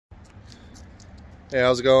Hey,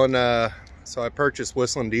 how's it going? So I purchased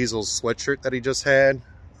Whistlindesel's sweatshirt that he just had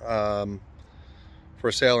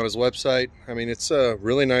for sale on his website. I mean, it's a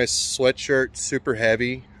really nice sweatshirt, super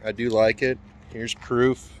heavy. I do like it. Here's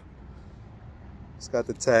proof. It's got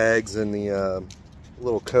the tags and the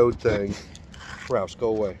little code thing. Roush,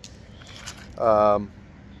 go away.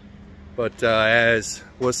 But as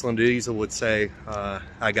Whistlindiesel would say,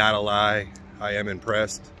 I gotta lie, I am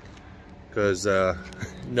impressed. Because,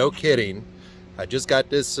 no kidding, I just got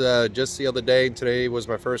this just the other day. Today was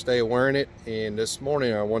my first day of wearing it, and this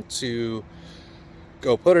morning I went to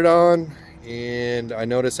go put it on, and I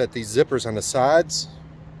noticed that these zippers on the sides,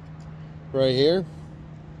 right here,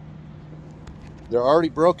 they're already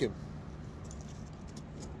broken.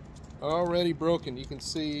 Already broken. You can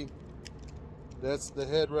see that's the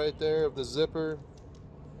head right there of the zipper.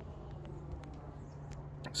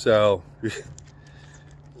 So,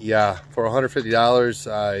 yeah, for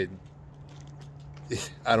 $150,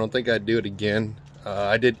 I don't think I'd do it again.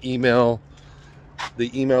 I did email the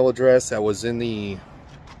email address that was in the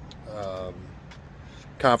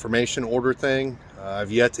confirmation order thing. I've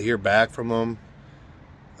yet to hear back from them.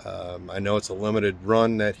 I know it's a limited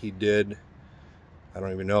run that he did. I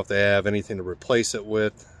don't even know if they have anything to replace it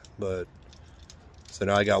with, but so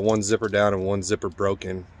now I got one zipper down and one zipper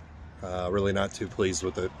broken. Really not too pleased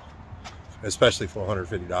with it, especially for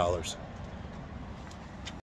 $150.